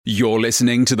You're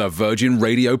listening to the Virgin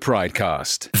Radio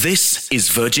Pridecast. This is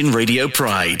Virgin Radio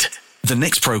Pride. The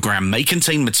next program may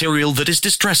contain material that is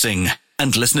distressing,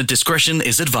 and listener discretion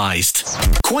is advised.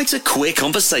 Quite a queer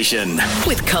conversation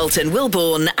with Carlton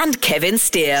Wilborn and Kevin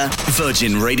Steer.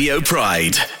 Virgin Radio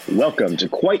Pride. Welcome to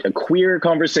Quite a Queer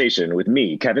Conversation with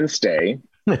me, Kevin Stay.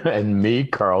 And me,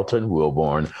 Carlton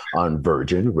Wilborn, on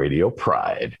Virgin Radio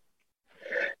Pride.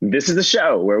 This is the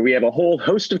show where we have a whole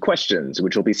host of questions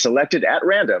which will be selected at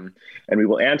random, and we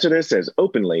will answer this as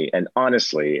openly and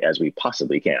honestly as we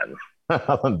possibly can.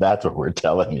 That's what we're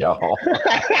telling y'all.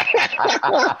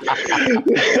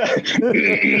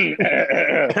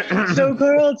 So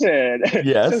Carlton.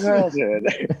 Yes. So Carlton.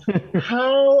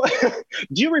 How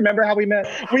do you remember how we met?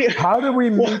 How did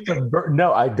we meet?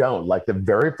 No, I don't. Like the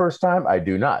very first time, I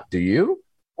do not. Do you?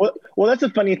 Well, that's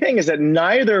the funny thing is that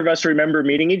neither of us remember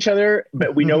meeting each other,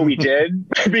 but we know we did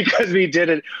because we did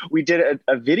a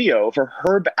video for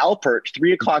Herb Alpert,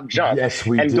 3 o'clock jump. Yes,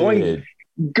 we and did.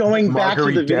 Going back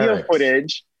to the video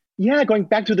footage. Yeah, going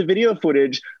back to the video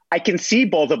footage, I can see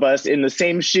both of us in the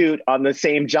same shoot on the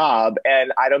same job,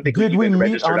 and I don't think we even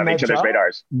registered on each other's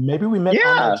radars. Maybe we met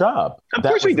on that job. Of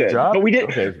course we did, but we did.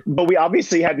 Okay. But we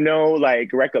obviously had no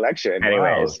recollection.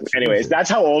 Anyways, that's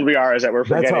how old we are. Is that we're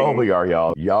forgetting. That's how old we are,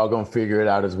 y'all. Y'all gonna figure it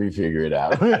out as we figure it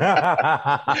out. All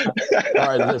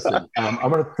right, listen.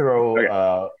 I'm gonna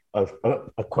throw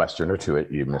a question or two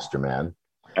at you, Mr. Man.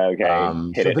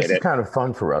 Okay. This is kind of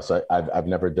fun for us. I've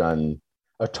never done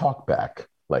a talk back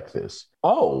like this.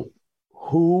 Oh,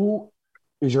 who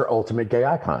is your ultimate gay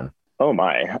icon? Oh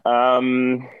my.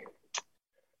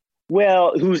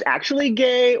 Well, who's actually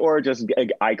gay or just an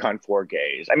icon for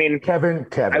gays? I mean, Kevin.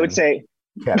 I would say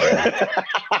Kevin.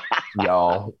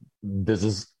 Y'all. This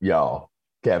is y'all.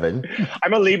 Kevin.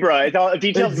 I'm a Libra. It's all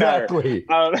details exactly.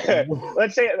 Matter.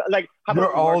 Let's say how your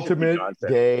about ultimate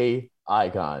gay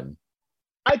icon.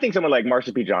 I think someone like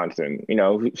Marsha P. Johnson,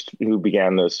 who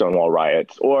began the Stonewall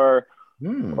riots, or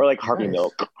like Harvey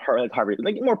Milk,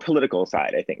 like more political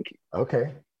side, I think.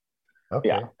 Okay.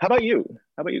 Yeah. How about you?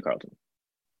 Carlton?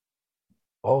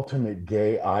 Ultimate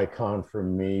gay icon for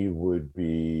me would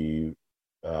be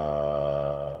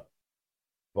Bayard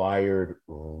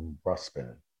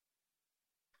Rustin.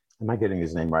 Am I getting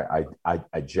his name right?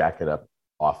 I jack it up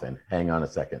often. Hang on a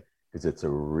second. Because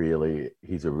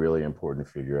he's a really important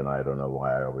figure, and I don't know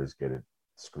why I always get it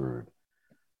screwed.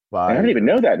 But I don't even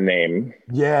know that name.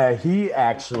 Yeah, he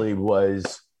actually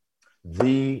was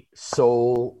the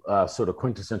sole sort of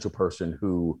quintessential person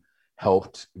who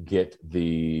helped get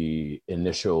the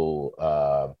initial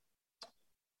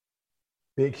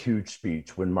big, huge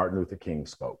speech when Martin Luther King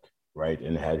spoke, right?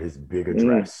 And had his big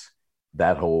address,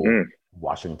 that whole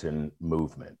Washington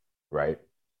movement, right?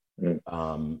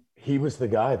 He was the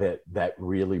guy that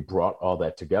really brought all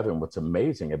that together. And what's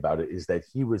amazing about it is that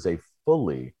he was we're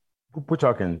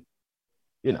talking,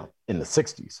 in the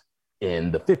 60s,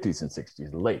 in the 50s and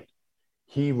 60s, late.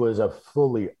 He was a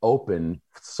fully open,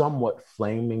 somewhat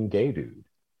flaming gay dude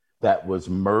that was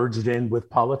merged in with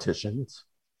politicians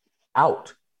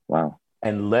out. Wow.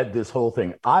 And led this whole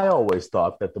thing. I always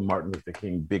thought that the Martin Luther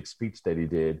King big speech that he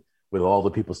did with all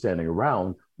the people standing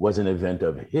around was an event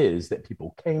of his that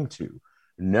people came to.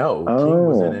 No, King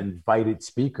was an invited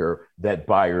speaker that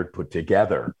Bayard put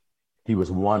together. He was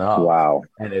one of. Wow.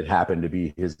 And it happened to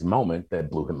be his moment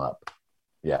that blew him up.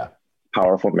 Yeah.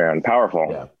 Powerful, man.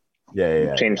 Powerful.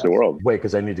 Yeah. Changed the world. Wait,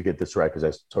 because I need to get this right because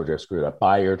I told you I screwed up.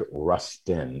 Bayard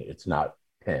Rustin. It's not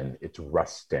Penn. It's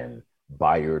Rustin.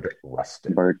 Bayard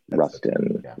Rustin.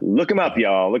 Rustin. Yeah. Look him up,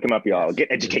 y'all. Yes, get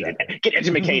educated. Exactly. Get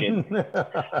educated.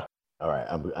 All right,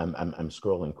 I'm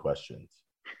scrolling questions.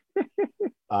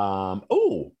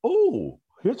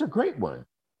 Here's a great one.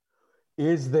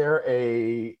 Is there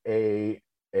a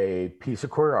piece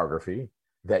of choreography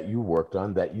that you worked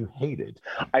on that you hated?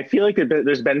 I feel like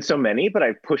there's been so many, but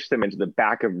I've pushed them into the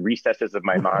back of recesses of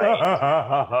my mind.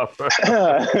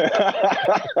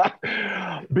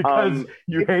 Because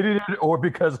you hated it, or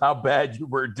because how bad you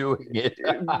were doing it?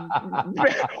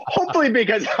 Hopefully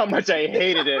because how much I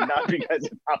hated it, not because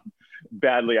of how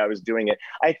badly I was doing it.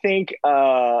 I think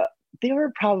there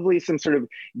were probably some sort of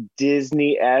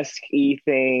Disney-esque-y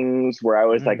things where I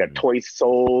was like a toy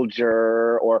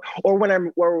soldier, or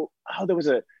there was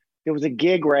a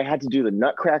gig where I had to do the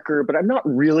Nutcracker, but I'm not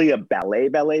really a ballet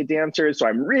dancer, so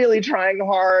I'm really trying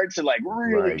hard to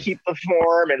really keep the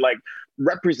form and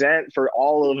represent for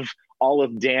all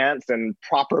of dance and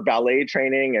proper ballet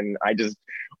training, and I just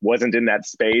wasn't in that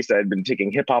space. I'd been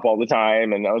taking hip hop all the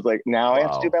time, and I was like, now I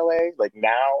have to do ballet.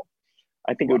 Now,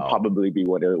 I think it would probably be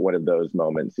one of those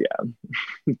moments. Yeah.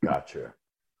 Gotcha.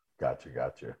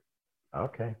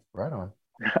 Okay, right on.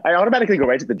 I automatically go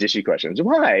right to the dishy questions.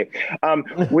 Why?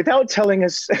 Without telling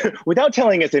us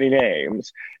any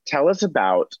names, tell us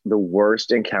about the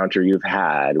worst encounter you've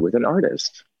had with an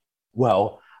artist.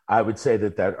 Well, I would say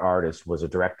that artist was a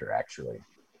director, actually.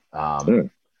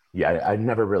 Yeah, I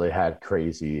never really had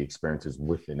crazy experiences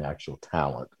with an actual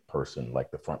talent person, like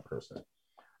the front person.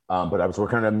 But I was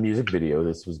working on a music video.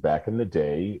 This was back in the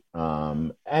day.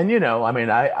 And, I mean,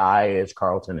 I, as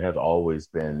Carlton, have always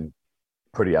been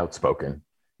pretty outspoken,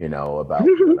 about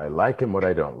what I like and what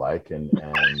I don't like. And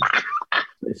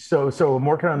so I'm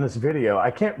working on this video.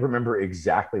 I can't remember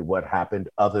exactly what happened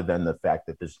other than the fact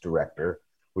that this director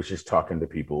was just talking to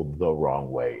people the wrong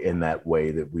way, in that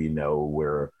way that we know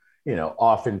where,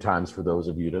 oftentimes for those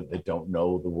of you that don't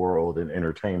know the world and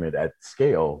entertainment at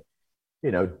scale,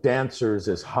 dancers,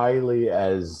 as highly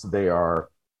as they are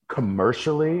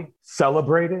commercially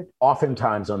celebrated,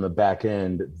 oftentimes on the back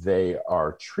end, they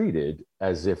are treated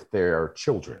as if they're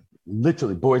children.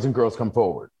 Literally, boys and girls come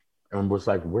forward and was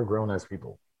like, we're grown as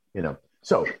people,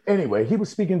 So anyway, he was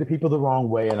speaking to people the wrong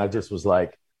way. And I just was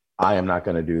like, I am not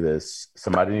going to do this.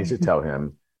 Somebody needs to tell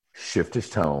him, shift his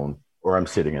tone, or I'm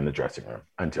sitting in the dressing room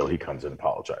until he comes and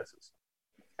apologizes.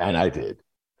 And I did.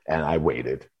 And I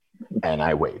waited.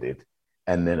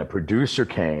 And then a producer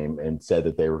came and said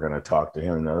that they were going to talk to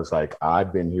him. And I was like,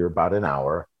 I've been here about an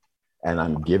hour and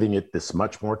I'm giving it this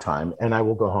much more time and I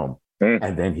will go home.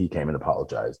 And then he came and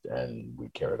apologized and we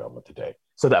carried on with the day.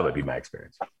 So that would be my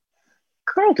experience.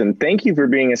 Carlton, thank you for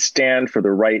being a stand for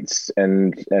the rights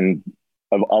and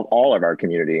of all of our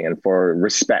community and for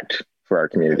respect for our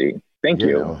community. Thank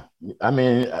you. I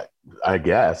mean, I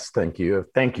guess, thank you.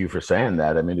 Thank you for saying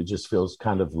that. I mean, it just feels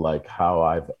kind of like how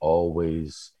I've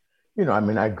always,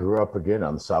 I grew up again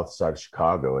on the south side of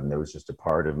Chicago, and there was just a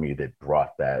part of me that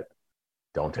brought that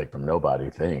don't take from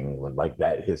nobody thing. Like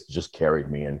that has just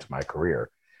carried me into my career.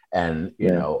 And,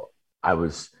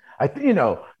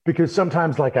 because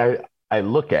sometimes like I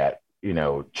look at,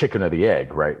 chicken or the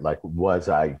egg, right? Like, was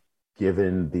I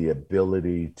given the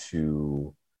ability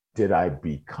did I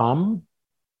become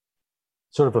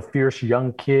sort of a fierce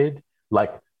young kid?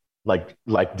 Like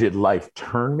did life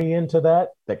turn me into that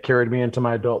carried me into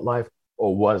my adult life?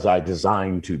 Or was I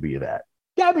designed to be that?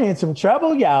 Got me in some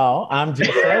trouble, y'all. I'm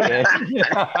just saying.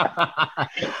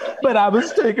 But I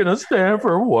was taking a stand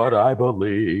for what I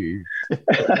believe.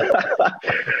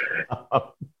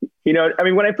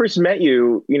 When I first met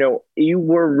you, you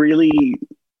were really,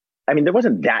 there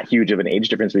wasn't that huge of an age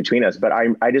difference between us, but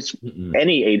I just,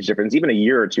 any age difference, even a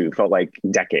year or two felt like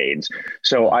decades.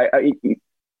 So I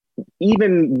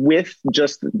even with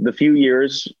just the few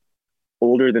years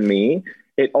older than me,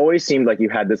 it always seemed like you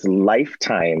had this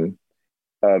lifetime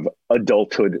of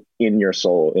adulthood in your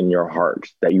soul, in your heart,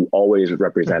 that you always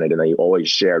represented and that you always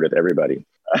shared with everybody.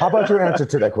 How about your answer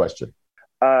to that question?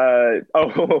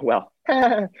 Well,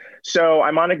 so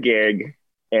I'm on a gig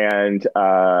and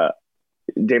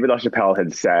David LaChapelle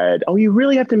had said, "Oh, you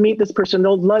really have to meet this person.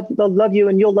 They'll love you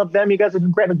and you'll love them. You guys will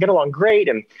get along great."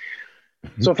 And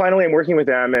so finally I'm working with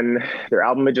them and their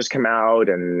album had just come out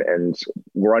and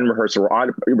we're on rehearsal.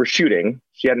 We're shooting.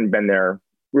 She hadn't been there.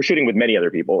 We're shooting with many other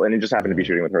people and it just happened to be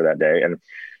shooting with her that day. And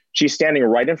she's standing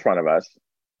right in front of us.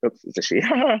 Oops, it's a she.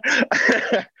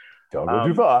 Don't go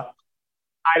too far.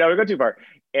 I don't go too far.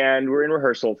 And we're in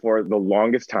rehearsal for the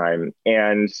longest time.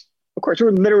 And of course,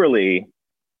 we're literally,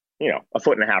 a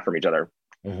foot and a half from each other.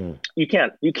 Mm-hmm.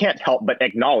 You can't help but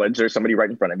acknowledge there's somebody right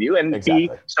in front of you and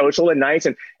be social and nice.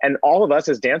 And all of us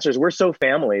as dancers, we're so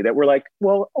family that we're like,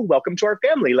 well, welcome to our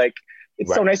family. Like,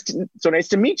 it's so nice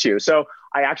to meet you. So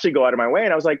I actually go out of my way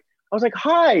and I was like,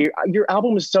 hi, your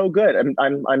album is so good.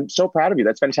 I'm so proud of you.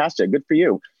 That's fantastic. Good for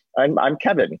you. I'm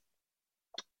Kevin.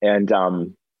 And,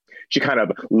 she kind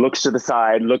of looks to the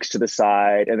side,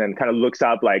 and then kind of looks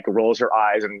up, like rolls her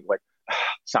eyes and like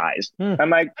sighs. I'm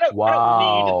like, I don't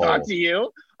need to talk to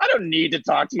you. I don't need to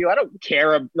talk to you. I don't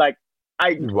care. Like,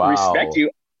 I respect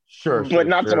you, but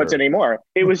not so much anymore.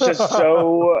 It was just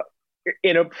so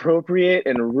inappropriate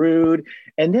and rude.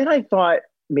 And then I thought,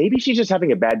 maybe she's just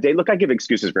having a bad day. Look, I give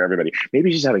excuses for everybody.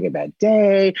 Maybe she's having a bad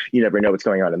day. You never know what's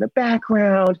going on in the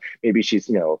background. Maybe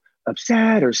she's,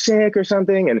 upset or sick or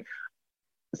something. And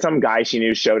some guy she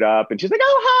knew showed up and she's like,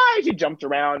 "Oh, hi." She jumped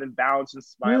around and bounced and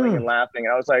smiling and laughing.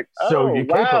 And I was like,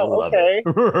 wow, okay.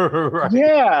 Right.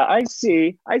 Yeah, I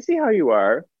see how you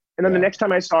are. And then the next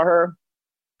time I saw her,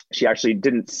 she actually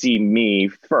didn't see me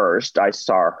first. I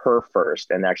saw her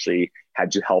first and actually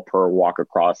had to help her walk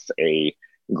across a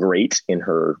grate in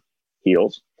her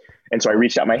heels. And so I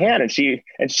reached out my hand and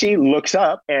she looks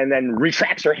up and then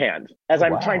retracts her hand as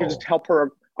I'm trying to just help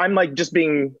her. I'm like just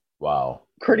being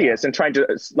courteous and trying to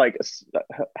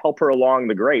help her along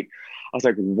the grate. I was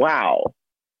like, wow.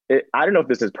 I don't know if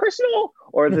this is personal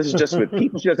or if this is just with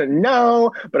people she doesn't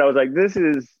know, but I was like, this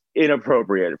is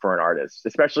inappropriate for an artist,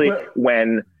 especially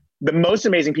when the most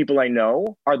amazing people I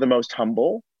know are the most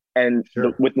humble. And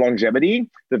with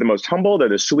longevity, they're the most humble. They're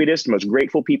the sweetest, most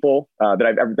grateful people that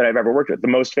I've ever worked with. The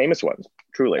most famous ones,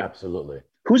 truly. Absolutely.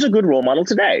 Who's a good role model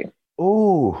today?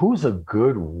 Oh, who's a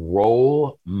good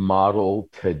role model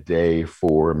today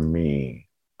for me?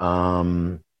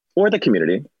 Or the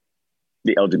community,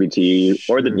 the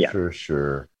LGBT,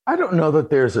 Sure. I don't know that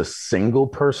there's a single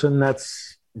person that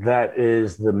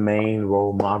is the main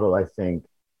role model. I think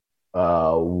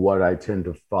what I tend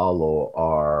to follow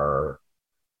are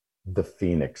the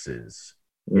phoenixes,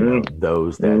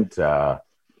 those that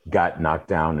got knocked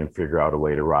down and figure out a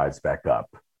way to rise back up,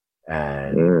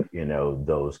 and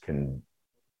those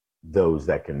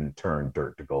that can turn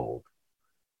dirt to gold.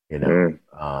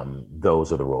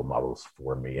 Those are the role models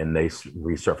for me, and they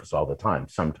resurface all the time.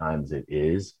 Sometimes it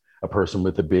is a person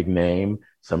with a big name.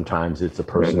 Sometimes it's a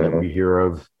person that we hear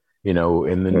of,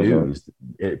 in the news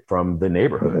from the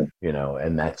neighborhood,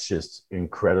 and that's just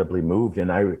incredibly moved.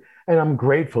 And I'm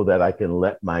grateful that I can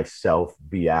let myself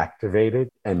be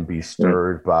activated and be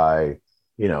stirred by,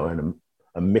 a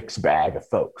mixed bag of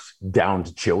folks, down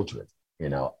to children.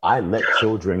 I let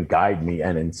children guide me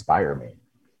and inspire me.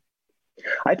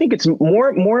 I think it's more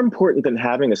important than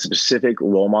having a specific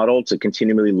role model to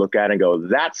continually look at and go,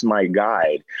 that's my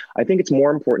guide. I think it's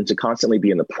more important to constantly be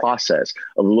in the process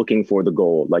of looking for the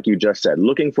gold, like you just said,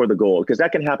 looking for the gold, because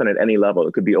that can happen at any level.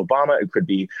 It could be Obama, it could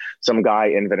be some guy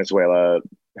in Venezuela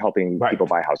helping people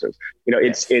buy houses.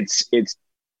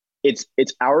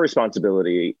 It's our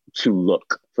responsibility to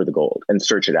look for the gold and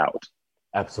search it out.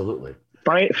 Absolutely.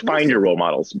 Find your role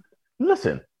models.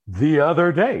 Listen, the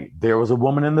other day there was a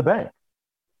woman in the bank.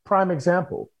 Prime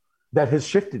example that has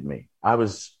shifted me. I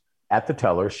was at the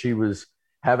teller. She was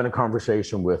having a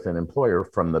conversation with an employer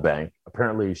from the bank.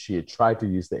 Apparently, she had tried to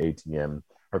use the ATM.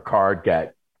 Her card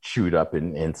got chewed up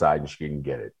inside and she didn't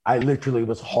get it. I literally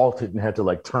was halted and had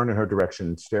to turn in her direction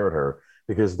and stare at her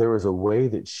because there was a way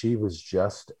that she was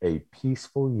just a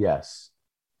peaceful yes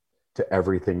to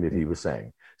everything that he was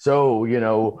saying. So,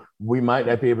 we might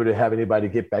not be able to have anybody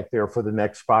get back there for the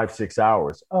next 5-6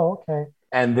 hours. Oh, okay.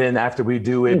 And then after we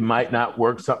do, it might not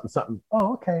work, something.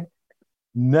 Oh, okay.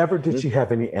 Never did she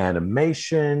have any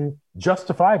animation.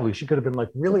 Justifiably, she could have been like,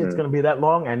 really, it's going to be that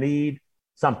long? I need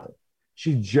something.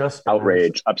 She just...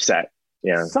 outraged, upset.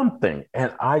 Yeah. Something.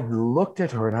 And I looked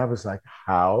at her and I was like,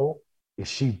 how is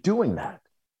she doing that?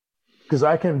 Because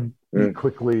I can be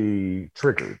quickly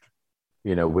triggered,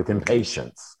 with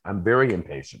impatience. I'm very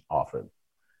impatient often.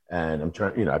 And I'm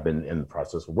trying, I've been in the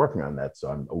process of working on that, so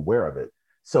I'm aware of it.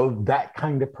 So that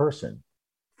kind of person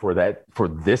for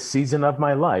this season of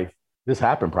my life, this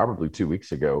happened probably 2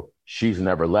 weeks ago. She's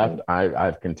never left.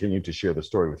 I've continued to share the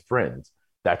story with friends.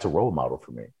 That's a role model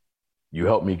for me. You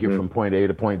helped me get from point A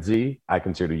to point Z. I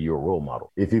consider you a role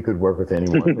model. If you could work with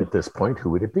anyone at this point, who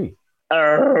would it be?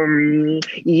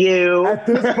 You. At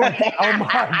this point, oh my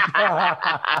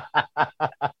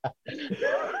God.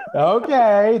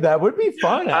 Okay, that would be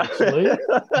fun, actually.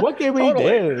 What can we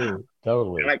do?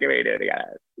 Totally. What can we do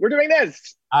together? We're doing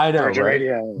this. I know, Virgin right?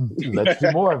 Radio. Let's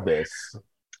do more of this.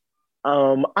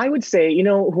 I would say,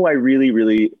 who I really,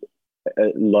 really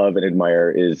love and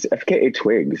admire is FKA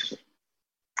Twigs.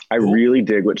 I really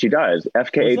dig what she does.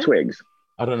 FKA Twigs.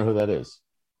 I don't know who that is.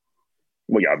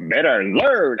 Well, you better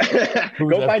learn.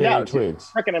 Go find out.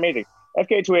 Twigs? Freaking amazing.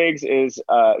 FKA Twigs is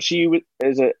she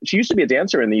used to be a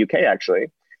dancer in the UK actually,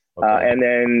 and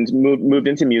then moved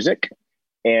into music.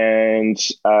 And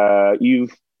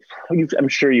I'm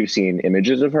sure you've seen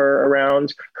images of her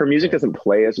around. Her music doesn't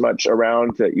play as much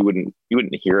around that you wouldn't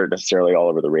hear it necessarily all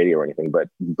over the radio or anything. But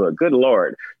good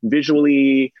Lord,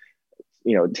 visually,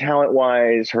 talent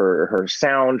wise, her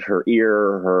sound, her ear,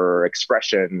 her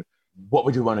expression. What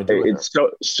would you want to do? It's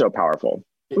so powerful.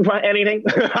 Anything.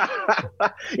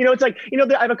 It's like,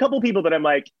 I have a couple people that I'm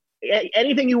like,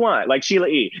 anything you want, like Sheila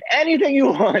E. Anything you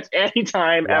want,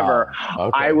 anytime, ever,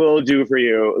 I will do for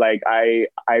you. Like I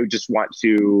just want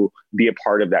to be a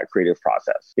part of that creative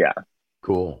process. Yeah.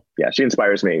 Cool. Yeah, she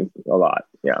inspires me a lot.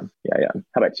 Yeah.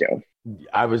 How about you?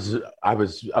 I was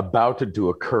about to do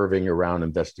a curving around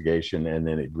investigation, and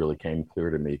then it really came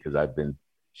clear to me because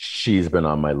she's been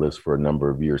on my list for a number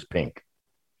of years. Pink.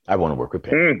 I want to work with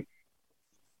Pink.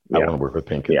 I want to work with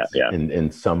Pink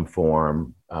in some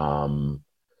form. I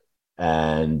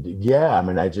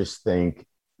just think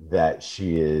that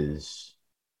she is,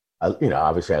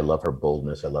 obviously I love her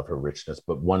boldness. I love her richness.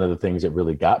 But one of the things that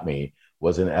really got me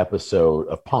was an episode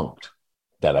of Punk'd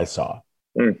that I saw.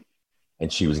 Mm.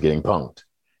 And she was getting punked.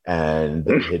 And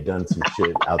they had done some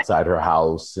shit outside her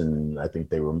house. And I think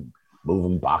they were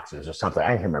moving boxes or something. I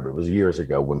can't remember. It was years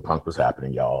ago when punk was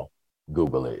happening, y'all.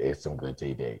 Google it. It's some good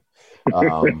TV.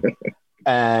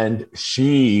 And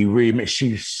she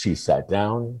sat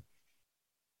down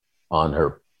on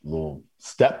her little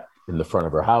step in the front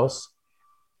of her house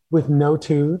with no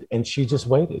tude, and she just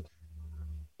waited.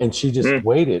 And she just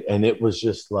waited. And it was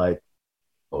just like,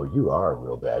 oh, you are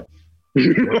real bad.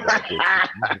 You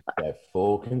have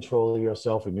full control of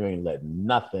yourself, and you ain't letting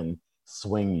nothing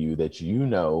swing you that you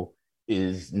know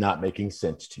is not making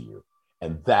sense to you.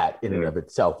 And that in and of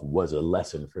itself was a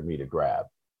lesson for me to grab.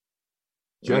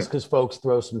 Just because folks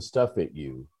throw some stuff at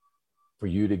you for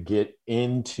you to get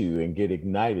into and get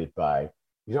ignited by,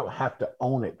 you don't have to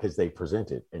own it because they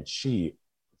present it. And she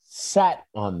sat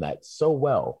on that so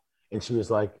well. And she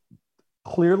was like,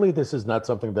 clearly this is not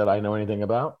something that I know anything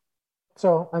about.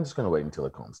 So I'm just going to wait until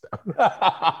it calms down.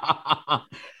 I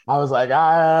was like,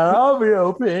 I love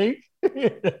you, Pink.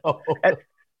 You know?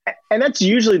 And that's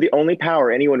usually the only power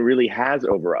anyone really has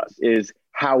over us, is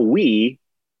how we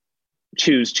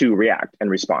choose to react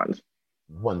and respond.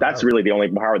 That's really the only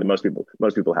power that most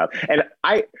people have. And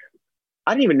I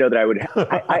didn't even know that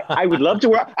I would love to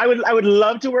work. I would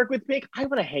love to work with Pink. I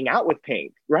want to hang out with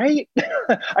Pink, right?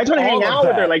 I just want to hang out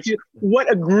with her. Like,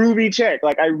 what a groovy chick.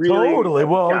 Like, I really totally.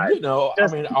 Well, God, you know, I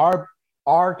mean,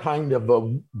 our kind of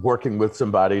working with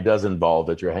somebody does involve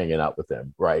that you're hanging out with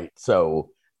them, right?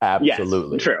 So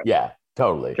absolutely, yes, true. Yeah,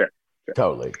 totally. Sure.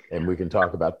 Totally. And we can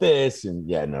talk about this. And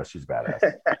yeah, no, she's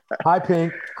badass. Hi,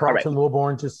 Pink. Carlton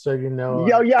Wilborn, just so you know.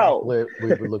 Yo.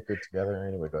 We look good together.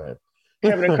 Anyway, go ahead.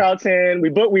 Kevin and Carlton,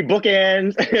 we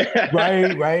bookends.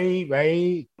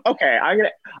 Right. Okay,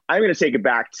 I'm gonna take it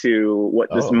back to what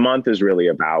this month is really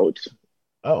about.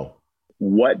 Oh.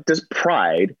 What does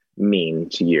pride mean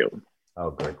to you?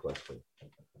 Oh, great question.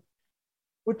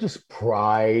 What does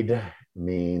pride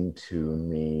mean to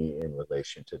me in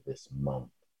relation to this month?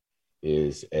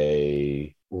 Is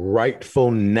a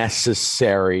rightful,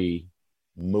 necessary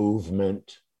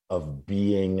movement of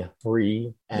being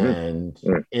free and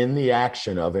in the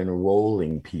action of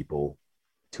enrolling people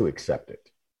to accept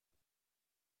it.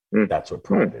 That's what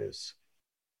pride is.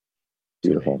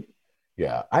 Beautiful.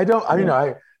 Yeah.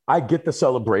 I get the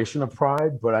celebration of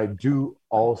pride, but I do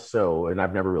also, and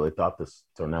I've never really thought this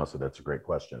till now, so that's a great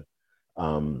question,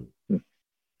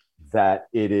 that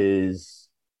it is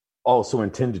also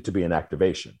intended to be an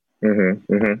activation.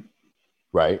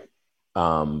 Right?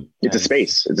 It's a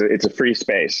space. It's a free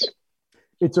space.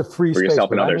 It's a free for space, yourself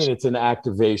but and I others. mean, it's an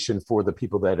activation for the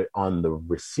people that are on the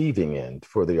receiving end,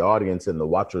 for the audience and the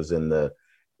watchers and the,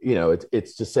 you know,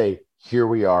 it's to say, here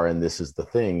we are, and this is the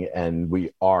thing, and we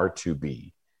are to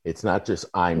be. It's not just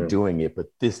I'm doing it, but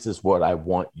this is what I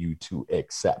want you to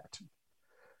accept.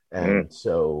 And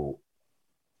so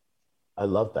I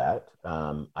love that.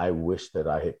 I wish that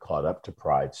I had caught up to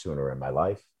pride sooner in my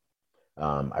life.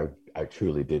 I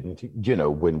truly didn't. You know,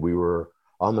 when we were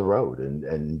on the road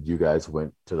and you guys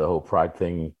went to the whole pride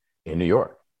thing in New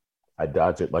York, I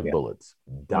dodged it like bullets.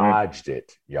 Dodged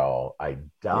it, y'all. I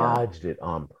dodged it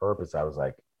on purpose. I was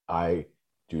like, I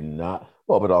do not.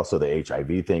 Well, but also the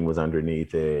HIV thing was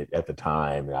underneath it at the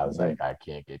time. And I was like, I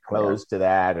can't get close to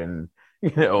that. And,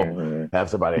 you know, have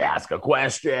somebody ask a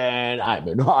question. I'm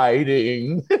in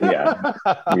hiding. Yeah.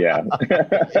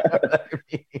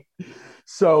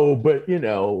 So, but, you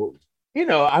know,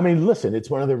 I mean, listen, it's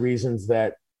one of the reasons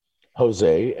that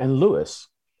Jose and Lewis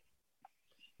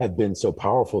have been so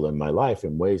powerful in my life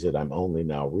in ways that I'm only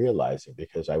now realizing,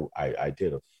 because I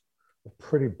did a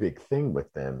pretty big thing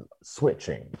with them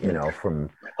switching, you know, from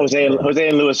Jose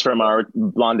and Lewis from our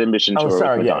Blonde Ambition tour. Oh,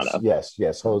 sorry, with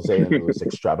yes, Jose and Lewis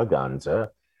Extravaganza,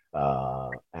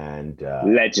 and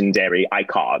legendary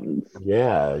icons.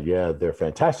 Yeah, they're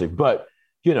fantastic. But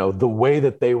you know, the way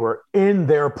that they were in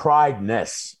their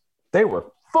prideness, they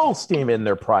were full steam in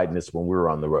their prideness when we were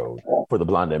on the road for the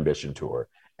Blonde Ambition tour,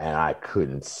 and I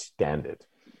couldn't stand it.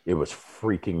 It was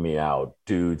freaking me out,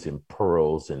 dudes in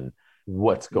pearls and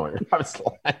what's going on. I was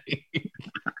like,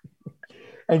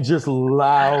 and just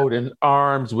loud and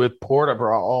arms with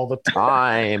Portabra all the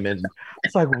time. And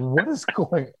it's like, what is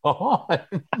going on?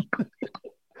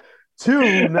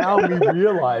 Two, now me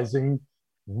realizing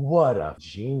what a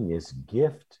genius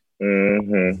gift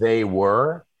they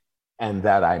were and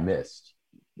that I missed.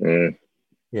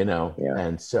 You know,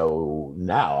 and so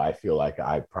now I feel like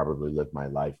I probably live my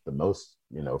life the most,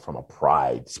 you know, from a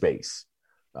pride space.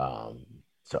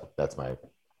 So that's my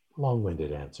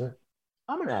long-winded answer.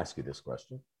 I'm going to ask you this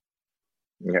question.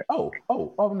 Yeah. Oh,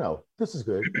 no, this is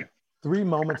good. 3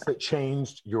 moments that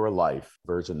changed your life.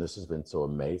 Virgin, this has been so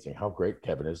amazing. How great,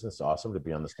 Kevin. Isn't this awesome to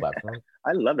be on this platform?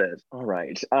 I love it. All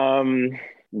right.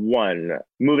 One,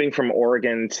 moving from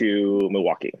Oregon to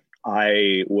Milwaukee.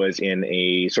 I was in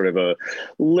a sort of a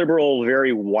liberal,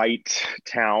 very white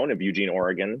town of Eugene,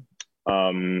 Oregon,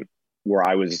 where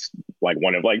I was like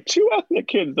one of like 2 ethnic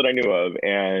kids that I knew of,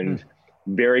 and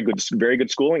very good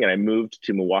schooling. And I moved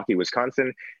to Milwaukee,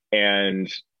 Wisconsin,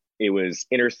 and it was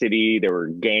inner city. There were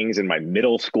gangs in my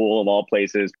middle school of all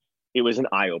places. It was an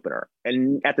eye opener.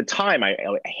 And at the time, I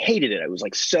hated it. I was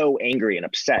like so angry and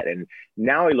upset. And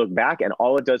now I look back, and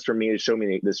all it does for me is show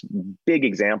me this big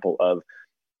example of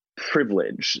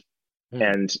privilege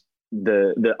and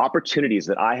the opportunities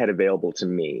that I had available to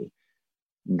me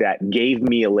that gave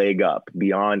me a leg up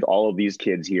beyond all of these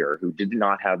kids here who did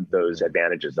not have those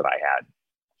advantages that I had.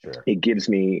 Sure. It gives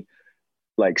me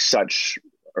like such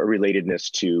a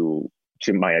relatedness to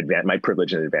my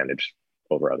privilege and advantage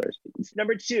over others.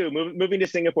 Number 2, moving to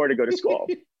Singapore to go to school.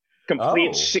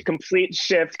 Complete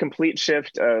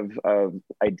shift of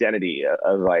identity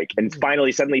of like, and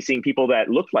finally suddenly seeing people that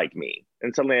looked like me,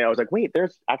 and suddenly I was like, wait,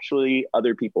 there's actually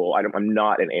other people. I'm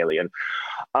not an alien.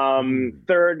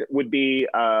 Third would be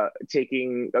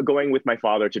going with my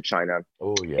father to China.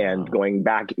 And going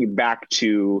back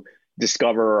to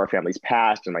discover our family's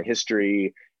past and my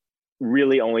history,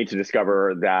 really only to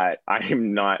discover that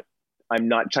I'm not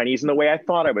Chinese in the way I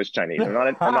thought I was Chinese. I'm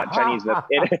not Chinese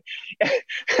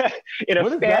in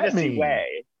a fantasy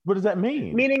way. What does that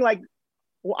mean? Meaning like,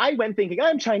 well, I went thinking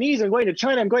I'm Chinese. I'm going to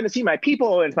China. I'm going to see my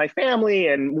people and my family.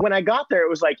 And when I got there, it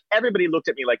was like everybody looked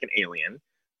at me like an alien.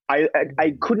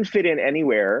 I couldn't fit in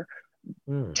anywhere.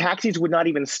 Taxis would not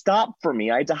even stop for me.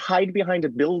 I had to hide behind a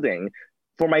building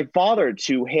for my father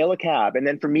to hail a cab, and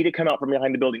then for me to come out from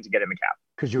behind the building to get him a cab.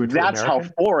 Because you were That's American?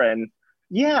 How foreign.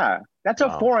 Yeah, that's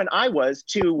how foreign I was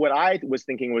to what I was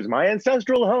thinking was my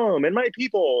ancestral home and my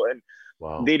people. And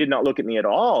they did not look at me at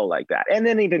all like that. And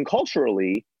then even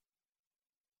culturally,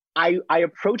 I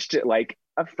approached it like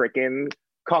a freaking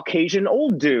Caucasian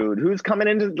old dude who's coming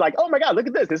into like, oh my God, look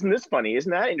at this. Isn't this funny?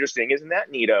 Isn't that interesting? Isn't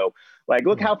that neato? Like,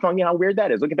 look how funny, how weird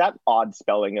that is. Look at that odd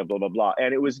spelling of blah, blah, blah.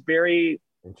 And it was very,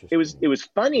 it was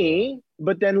funny,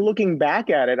 but then looking back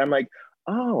at it, I'm like,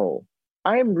 oh,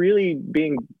 I'm really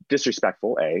being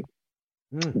disrespectful, A.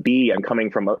 B, I'm coming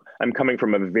from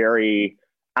a very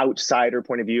outsider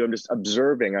point of view. I'm just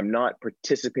observing. I'm not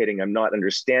participating. I'm not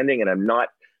understanding, and I'm not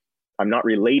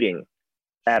relating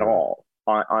at all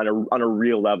on a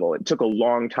real level. It took a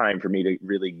long time for me to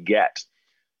really get,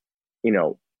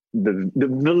 the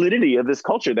validity of this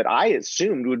culture that I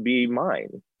assumed would be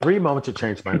mine. 3 moments to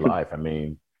change my life. I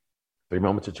mean, 3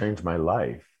 moments to change my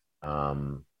life.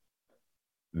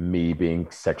 Me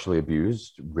being sexually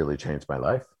abused really changed my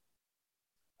life.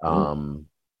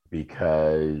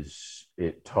 Because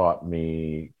it taught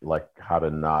me like how to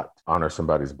not honor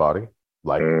somebody's body.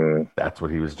 Like that's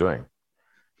what he was doing.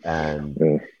 And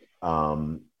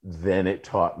then it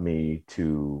taught me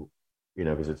to,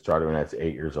 because it started when I was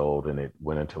 8 years old and it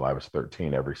went until I was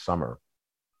 13 every summer.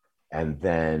 And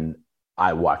then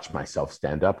I watched myself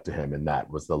stand up to him. And that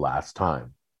was the last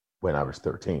time when I was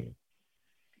 13.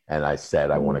 And I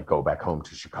said, I want to go back home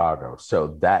to Chicago.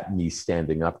 So that me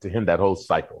standing up to him, that whole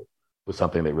cycle was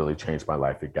something that really changed my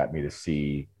life. It got me to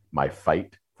see my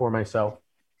fight for myself.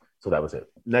 So that was it.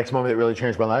 Next moment that really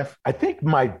changed my life, I think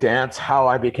my dance, how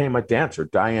I became a dancer,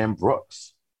 Diane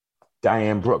Brooks.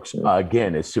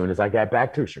 Again, as soon as I got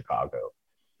back to Chicago,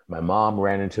 my mom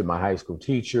ran into my high school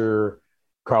teacher,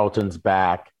 Carlton's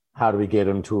back. How do we get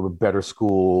him to a better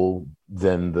school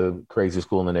than the crazy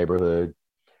school in the neighborhood?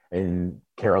 And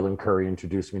Carolyn Curry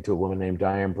introduced me to a woman named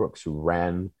Diane Brooks, who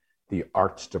ran the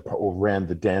ran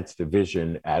the dance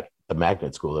division at the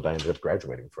magnet school that I ended up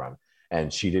graduating from.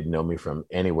 And she didn't know me from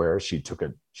anywhere. She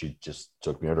just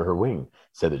took me under her wing,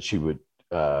 said that she would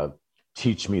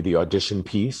teach me the audition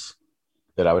piece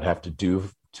that I would have to do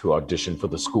to audition for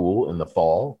the school in the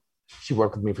fall. She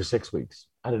worked with me for 6 weeks.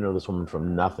 I didn't know this woman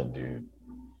from nothing, dude.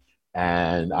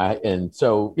 And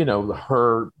so,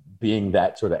 her being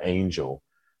that sort of angel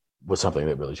was something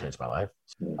that really changed my life.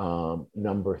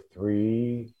 Number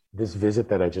 3, this visit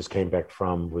that I just came back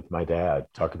from with my dad.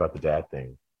 Talk about the dad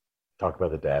thing.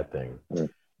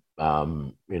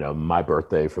 My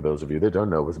birthday, for those of you that don't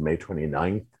know, was May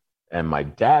 29th. And my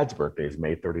dad's birthday is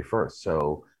May 31st.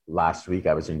 So last week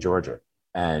I was in Georgia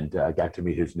and I got to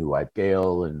meet his new wife,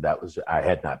 Gail. And I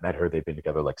had not met her. They've been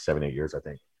together like 7-8 years, I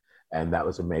think. And that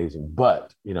was amazing.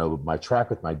 But, my track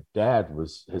with my dad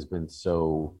has been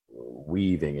so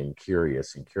weaving and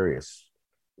curious.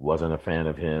 Wasn't a fan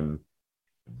of him.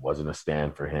 Wasn't a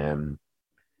stand for him.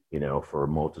 for a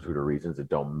multitude of reasons that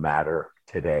don't matter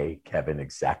today, Kevin,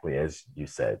 exactly as you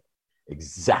said. I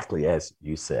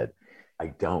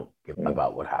don't give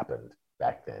about what happened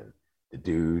back then. The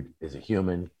dude is a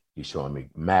human. He's showing me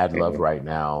mad love right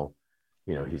now.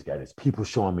 He's got his people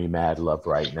showing me mad love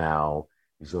right now.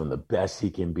 He's doing the best he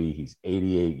can be. He's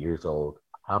 88 years old.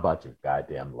 How about your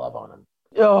goddamn love on him?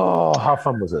 Oh, how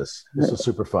fun was this? This was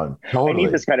super fun. Totally. I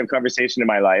need this kind of conversation in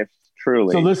my life.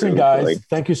 Truly. So listen, truly. guys,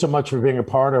 thank you so much for being a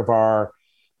part of our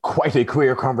Quite a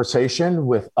Queer conversation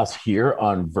with us here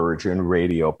on Virgin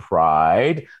Radio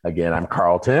Pride. Again, I'm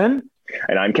Carlton.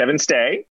 And I'm Kevin Stay.